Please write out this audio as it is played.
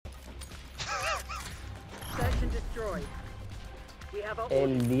destroyed. We have our El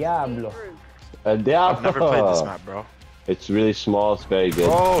orders. Diablo. I've never played this map, bro. It's really small. It's very good.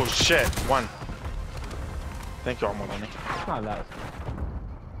 Oh shit! One. Thank you, Armani. It's not that.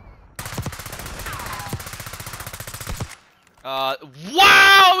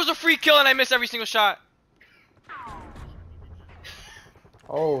 Wow! It was a free kill and I missed every single shot.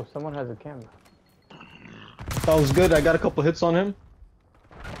 Oh, someone has a camera. That was good. I got a couple hits on him.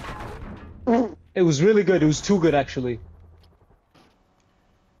 It was really good. It was too good, actually.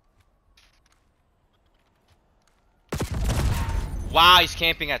 Wow, he's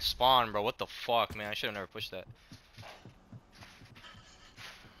camping at spawn, bro. What the fuck, man? I should have never pushed that.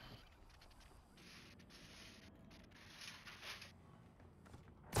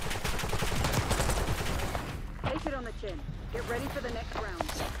 Take it on the chin. Get ready for the next round.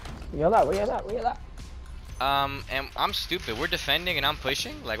 Where you at? Where you at? Where you at? And I'm stupid. We're defending and I'm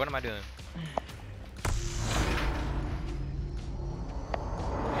pushing? Like, what am I doing?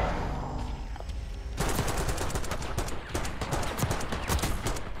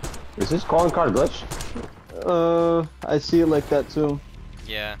 Is this calling card glitch? I see it like that too.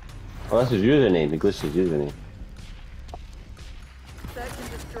 Yeah. Oh, that's his username. He glitched his username. Search and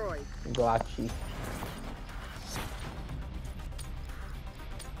destroy. Glotchy.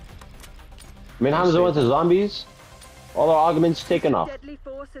 I mean, Hamza went to zombies. All our arguments taken off. Deadly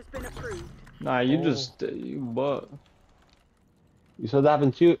force has been approved. Nah, you just but. You saw that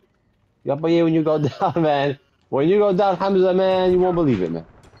happen to you? Yeah, but yeah, when you go down, man. When you go down, Hamza, man, you won't believe it, man.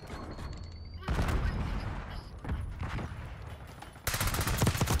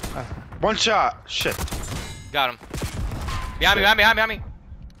 One shot. Shit. Got him. Behind me, behind me, behind me.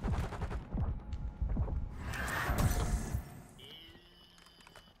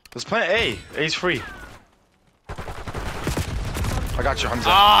 Let's play A. A's free. I got you, Hamza.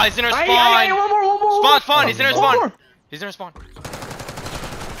 Ah, he's in our spawn. One more. Spawn. He's in our spawn. He's in our spawn.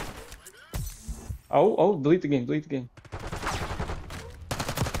 Oh, delete the game.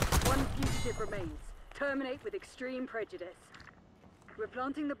 One fugitive remains. Terminate with extreme prejudice. We're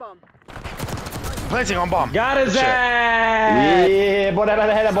planting the bomb. Planting on bomb. Got his Shit. ass. Yeah, boy,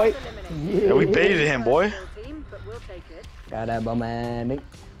 that boy. Yeah, we baited him, boy. Team, but we'll take it. Got that bum ass nigga.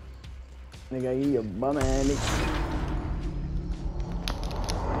 Nigga, you a bum ass nigga.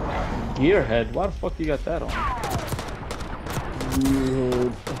 Gearhead. Why the fuck you got that on?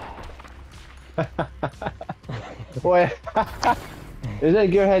 Boy. Is that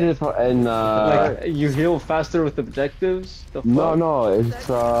gearhead in like you heal faster with objectives? The fuck? No, it's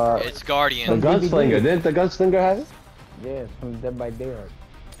It's Guardian. the gunslinger. Didn't the gunslinger have it? Yeah, it's from Dead by Daylight.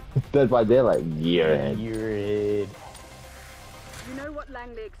 Dead by Daylight. Gearhead. Gearhead. You know what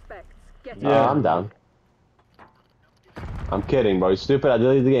Langley expects. Get it. Yeah. I'm down. I'm kidding, bro. You're stupid. I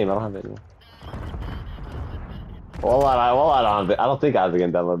deleted the game. I don't have it anymore. Well, I don't have it. I don't think I have the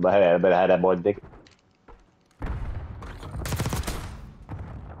game downloaded, but hey, I better have that boy dick.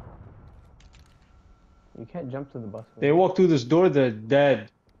 You can't jump to the bus. They walk through this door, they're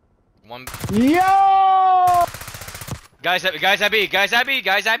dead. One. Yo! Guys at B. He's at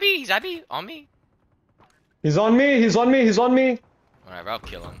B. On me. He's on me. Alright, I'll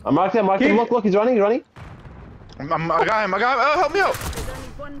kill him. I'm marking him. Look, he's running. I got him. Oh, help me out. There's only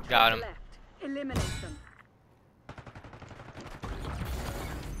one Got traitor him. left. Eliminate them.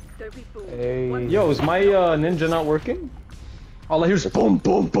 Don't be fooled. Hey. One Yo, is my ninja not working? All I hear is boom,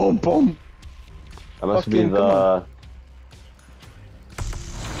 boom, boom, boom. That must be Fucking, the.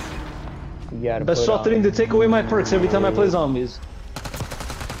 You gotta Best put shot thing on- to take away my perks every time I play zombies.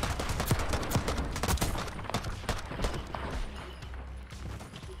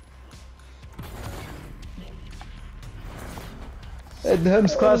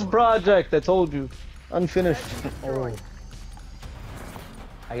 Edham's class project, I told you. Unfinished. Oh.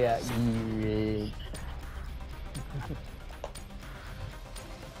 I got gearhead.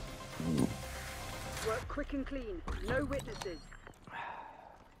 Work quick and clean. No witnesses.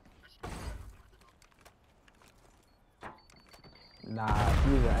 Nah, if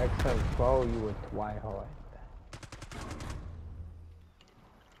you was an XM Pro, you would Twihard.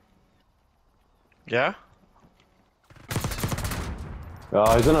 Yeah?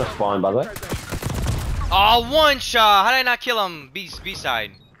 Oh, he's gonna spawn, by the way. Oh, one shot. How did I not kill him? B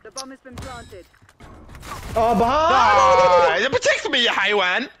side. The bomb has been planted. Oh, behind! Protect me, you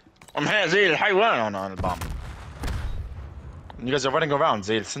حيوان! I'm here زي الحيوان on the bomb. You guys are running around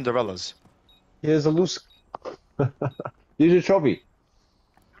زي Cinderellas. Here's a loose. Use your trophy.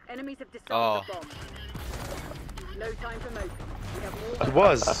 Enemies have disarmed the bomb. No time for moping. We have more. It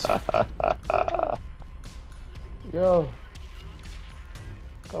was. Yo.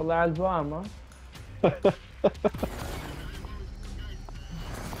 Go last bomb, huh?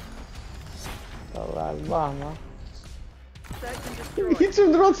 Alright, mama. Search and destroy. He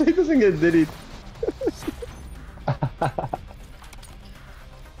turned around so he doesn't get diddied.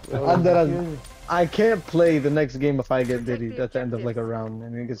 I can't play the next game if I get diddied at the end of like a round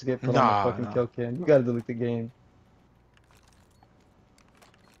and he gets get put on Nah, the fucking nah. kill cam. You gotta delete the game.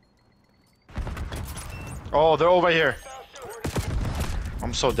 Oh, they're over here.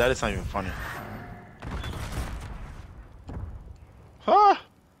 I'm so dead, it's not even funny. Huh?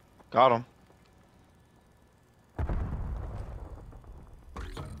 Got him.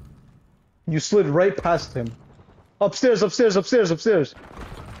 You slid right past him. Upstairs, upstairs, upstairs, upstairs.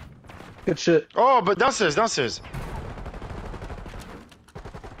 Good shit. Oh, but downstairs, downstairs.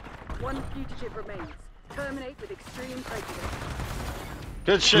 One fugitive remains. Terminate with extreme prejudice.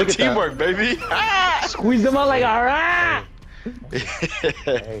 Good shit, Look at that. teamwork, baby. Ah! Squeeze them out like alright.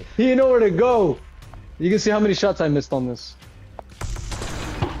 Hey, He didn't know where to go. You can see how many shots I missed on this.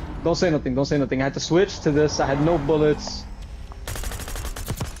 Don't say nothing, don't say nothing. I had to switch to this. I had no bullets.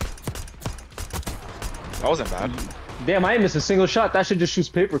 That wasn't bad. Damn, I didn't miss a single shot. That shit just shoots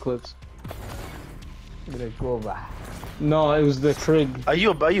paper clips. بالكوبة. No, it was the trig.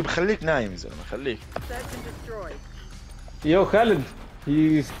 ايوب ايوب خليك نايم زلمه خليك. Search and destroy. Yo, Khalid,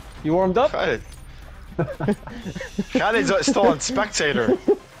 you warmed up? Khalid. Khalid's still on spectator.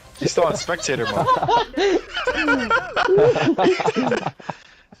 He's still on spectator mode.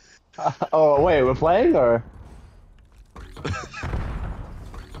 Oh wait, we're playing or?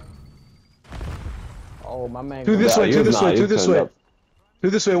 Oh, my man. Through this Yeah, way, through you've this not- way, through you've this turned way. up. Through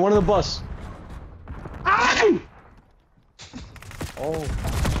this way, one on the bus. Oh,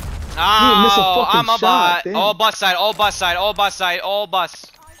 didn't miss a Oh, fucking I'm a shot, bot. damn. All bus side, all bus side, all bus side, all bus.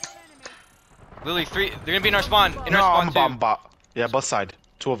 Lily, three. They're gonna be in our spawn. In No, our I'm spawn too. bot. Yeah, bus side.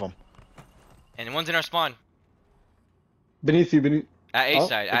 Two of them. And one's in our spawn. Beneath you, beneath. At A Oh,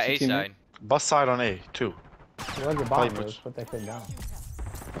 side, that's at a A teammate. side. Bus side on A, two. where's the bomb? Let's put that shit down.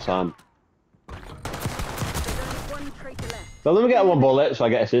 Sam. There's only one traitor left. So let me get one bullet so I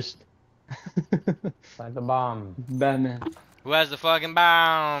get assist. Plant the bomb. Batman. Who has the fucking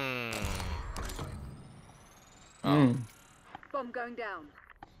bomb? Mm. Bomb going down.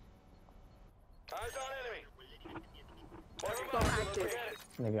 Bomb active.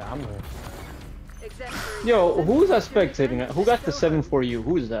 Nigga, I'm here. Exemplary. Yo, who is that spectating? Who got the 7 for you?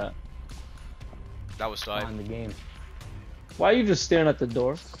 Who is that? That was side. On the game. Why are you just staring at the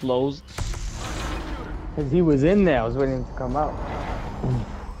door? Closed. Cause he was in there. I was waiting to come out.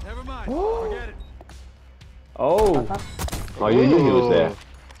 Never mind. Forget it. Oh. Oh, you knew he was there.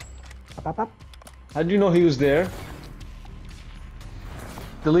 How'd you know he was there?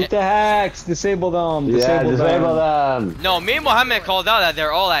 Delete the hacks. Disable them. Yeah, disable them. them. No, me and Mohammed called out that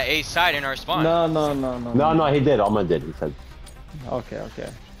they're all at A side in our spawn. No. No, he did. Ahmed did. He said. Okay.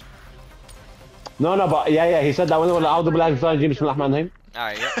 No, but yeah, he said that when they were out the black side, James Rahman.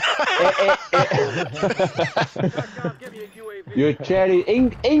 Alright, yep. Your cherry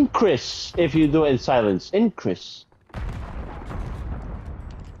increase if you do it in silence. Increase.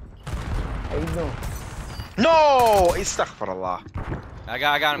 How you doing? No! Astaghfirullah. I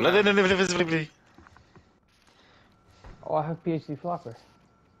got him. now. Oh, I have PhD flocker.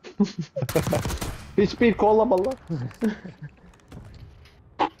 He speed call up Allah.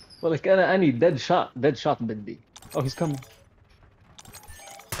 Well, like I need dead shot بدي. Oh, he's coming.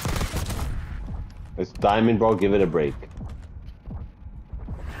 It's diamond, bro. Give it a break.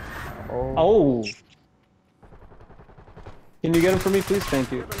 Oh. Can you get him for me, please?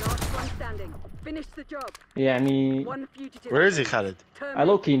 Thank you. The last one standing. Finish the job. Yeah, I mean, One fugitive. Where is he, Khalid? I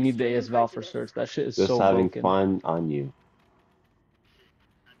low-key need the AS Val for search. That shit is Just so having broken. fun on you.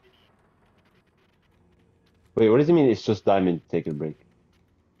 Wait, what does he mean? It's just diamond. Take a break.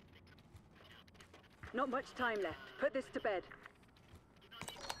 Not much time left. Put this to bed.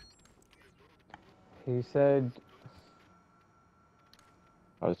 He said,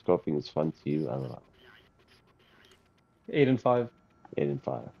 How scoping is fun to you? I don't know. 8 and 5. 8 and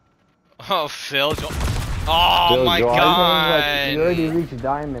 5. Oh, Phil. Oh Phil my Jones. god. you already reached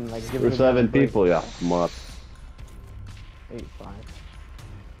diamond. Like, give We're it a 7 break. people, yeah. More. 8-5.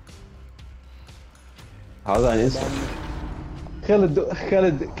 How's that instant?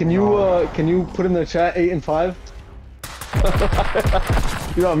 Khalid, can you put in the chat 8 and 5?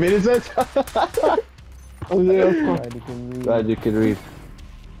 You want me to say? Glad you can read. Glad you can read.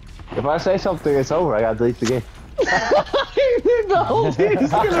 If I say something, it's over. I gotta delete the game. The whole thing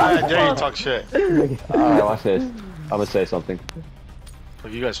is I gonna dare you talk shit. Alright, watch this. I'm gonna say something.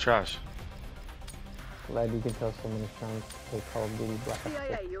 Look, you guys trash. Glad you can tell someone is trying to play Call of Duty Black Ops 6.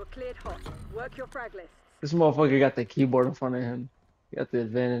 CIA, you are cleared hot. Work your frag list. This motherfucker got the keyboard in front of him. He got the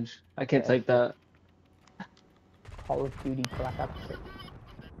advantage. I can't take that. Call of Duty Black Ops 6.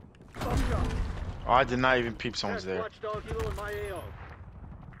 Oh, I did not even peep someone's there. Watchdog Eagle in my AO.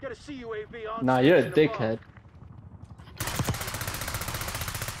 Get a CUAV on Nah, you're a station dickhead. above.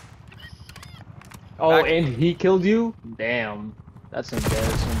 Oh, Back. and he killed you? Damn. That's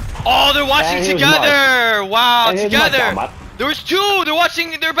embarrassing. Oh, they're watching And he was together! Wow, And here's my together! combat. There was two! They're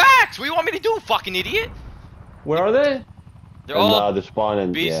watching their backs! What do you want me to do, fucking idiot? Where are they? They're And, all the spawn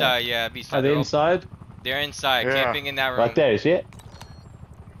and B yeah. side, yeah, B side. Are they inside? They're inside, Yeah. camping in that room. Right there, you see it?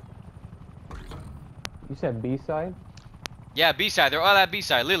 You said B side? Yeah, B side. They're all at B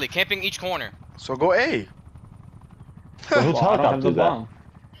side, literally, camping each corner. So go A. So who's Well, I don't have the helicopter that? bomb.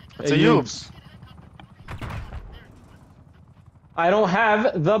 It's a Hey, Youbs. I don't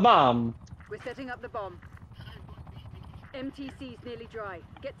have the bomb. We're setting up the bomb. MTC's nearly dry.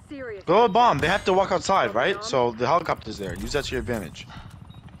 Get serious. Go a bomb. They have to walk outside, right? So the helicopter's there. Use that to your advantage.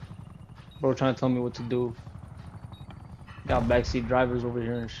 Bro, trying to tell me what to do. Got backseat drivers over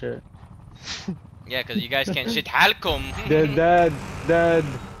here and shit. Yeah, because you guys can't shit halcom. Dead, dead, dead.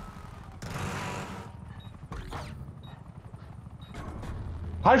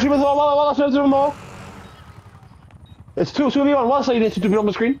 How you wall? It's 2v1. One side needs to be on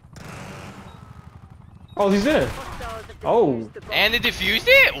the screen. Oh, he's there. Hostiles have Oh. defused the bomb. And they defused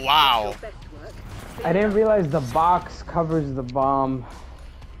it? Wow. Your best work. I didn't realize the box covers the bomb.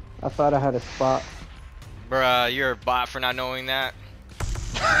 I thought I had a spot. Bruh, you're a bot for not knowing that.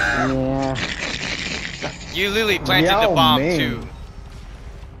 Yeah, You literally planted Yao the bomb Ming. too.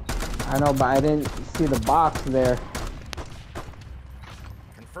 I know, but I didn't see the box there.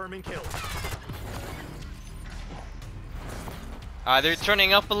 Confirming kill. They're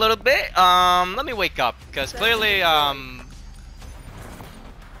turning up a little bit. Let me wake up, because clearly,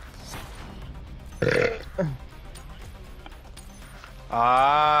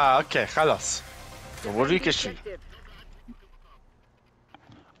 Okay, خلاص. بوريك الشيء. Objective.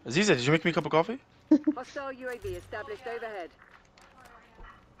 Aziza, did you make me a cup of coffee? Hostile UAV established overhead.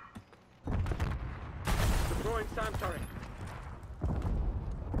 Deploying SAM turret.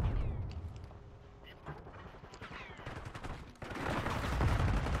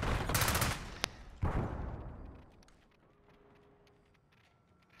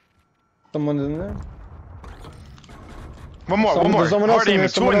 Someone's in there. One more, There's someone else Hard in there, aiming,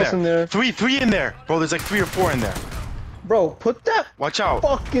 two someone else in there. Three in there. Bro, there's like 3 or 4 in there. Bro, put that Watch out.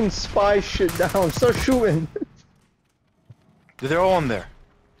 fucking spy shit down. Start shooting. They're all in there.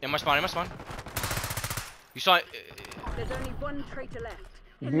 in my spawn, in my spawn. You saw it. There's only one traitor left.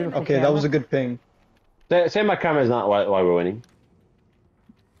 Beautiful Okay, that was a good ping. Say my camera's not why we're winning.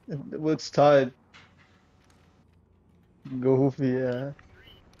 It's tied. Goofy, yeah.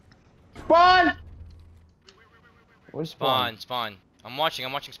 Spawn! Where's Spawn, spawn. I'm watching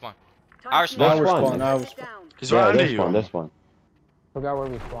spawn. Time Our to spawn. Our spawn. spawn, our Down. spawn. He's right under this you. one, this one. Forgot where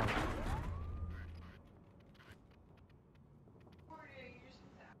we spawned.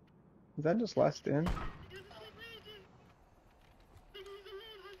 Is that just last stand?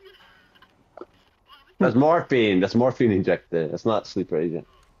 That's morphine. That's morphine injected. That's not sleeper agent.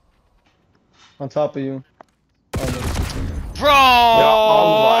 On top of you. Oh, no, it's just in there. Bro!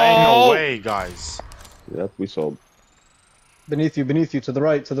 Ain't no way, guys. Yeah, we sold. Beneath you, to the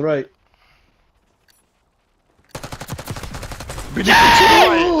right, to the right.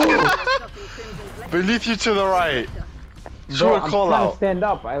 Beneath you to the right. Bro, Show a I'm call trying to out. stand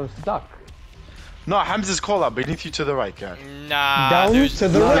up. I was stuck. No, Hamza's call out. Beneath you to the right, guy. Nah, Down there's... to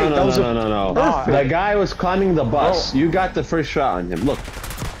the No, right. no, That was a no. perfect. The guy was climbing the bus. You got the first shot on him. Look.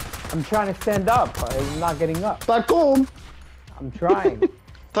 I'm trying to stand up. I'm not getting up. Takum. I'm trying.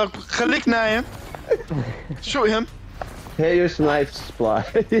 طب خليك نايم. Shoot him. Hey, your snipe supply.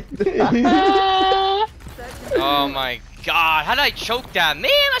 Oh my god, how did I choke that? Man,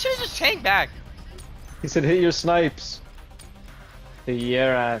 I should've just tanked back. He said, hit your snipes. The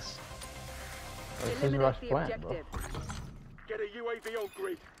your ass. This is Eliminate rush the plant, bro. objective. Get a UAV on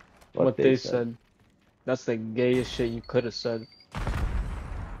grid. What they said. That's the gayest shit you could have said.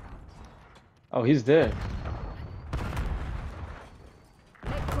 Oh, he's there.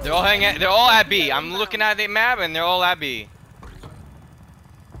 They're all at B. I'm looking at the map and they're all at B.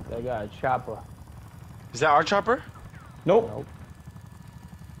 They got a chopper. Is that our chopper? Nope. Nope.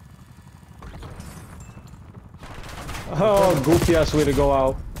 Oh, goofy ass way to go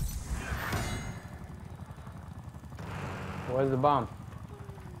out. Where's the bomb?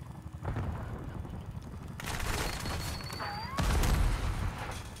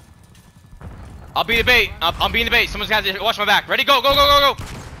 I'll be the bait. I'm being the bait. Someone's got to watch my back. Ready? Go, go, go, go, go.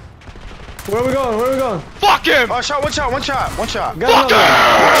 Where are we going? Where are we going? Fuck him! Oh, one shot. Got another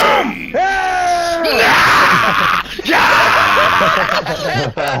one. Hey!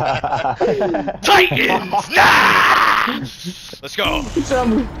 Titans! Nah! Let's go.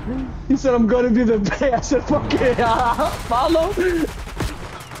 He said I'm gonna be the best. I said fuck it. Follow.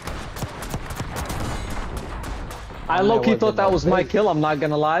 I low-key thought that was my kill, I'm not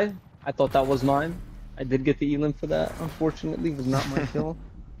gonna lie. I thought that was mine. I did get the elim for that, unfortunately. It was not my kill.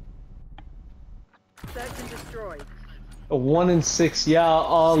 Search and destroy. A 1 in 6, yeah,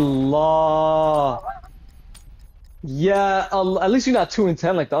 Allah. Yeah, at least you're not 2 in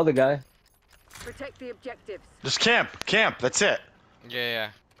 10 like the other guy. Protect the objectives. Just camp, that's it.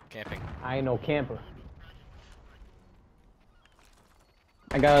 Yeah. Camping. I ain't no camper.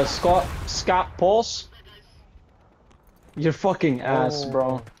 I got a Scott Pulse. You're fucking ass,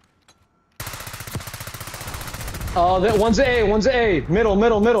 bro. Oh, that one's A,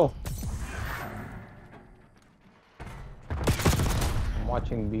 middle. I'm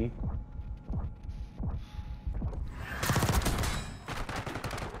watching B.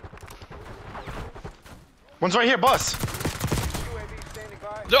 One's right here, bus.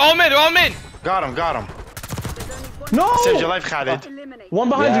 They're all mid! Got him. There's only one. No! Saved your life, Khalid. Eliminate. One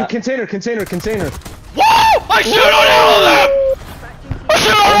behind Yeah. you, container. Whoa! I shoot on all of them! I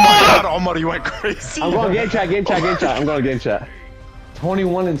shoot on all of them! God, Omar, you went crazy. I'm going game chat. I'm going game chat.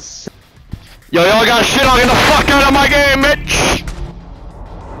 21 and 6. Yo, y'all got shit on, get the fuck out of my game, bitch!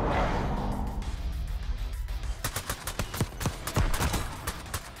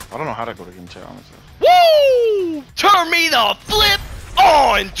 I don't know how to go to game chat, honestly. Woo! Turn me the flip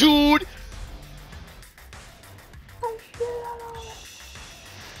on, dude!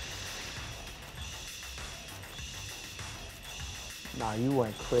 Nah, you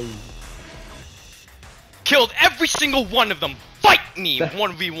went crazy. Killed every single one of them. Fight me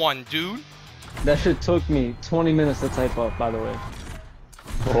 1v1, dude. That shit took me 20 minutes to type up, by the way.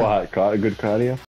 What? Good cardio?